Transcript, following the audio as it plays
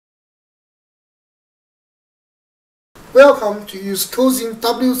Welcome to use COZING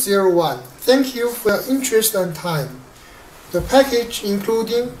W01. Thank you for your interest and time. The package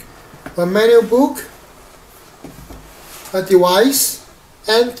including a manual book, a device,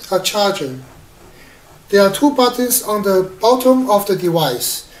 and a charger. There are two buttons on the bottom of the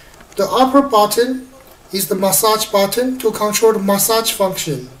device. The upper button is the massage button to control the massage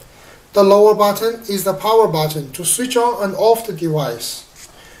function. The lower button is the power button to switch on and off the device.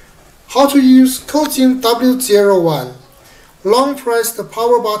 How to use COZING W01. Long press the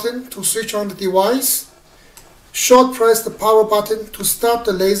power button to switch on the device. Short press the power button to start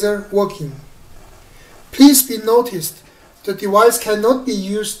the laser working. Please be noticed, the device cannot be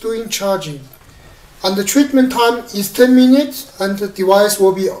used during charging. And the treatment time is 10 minutes and the device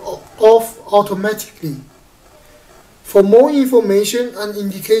will be off automatically. For more information and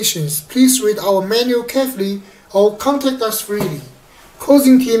indications, please read our manual carefully or contact us freely.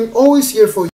 COZING team always here for you.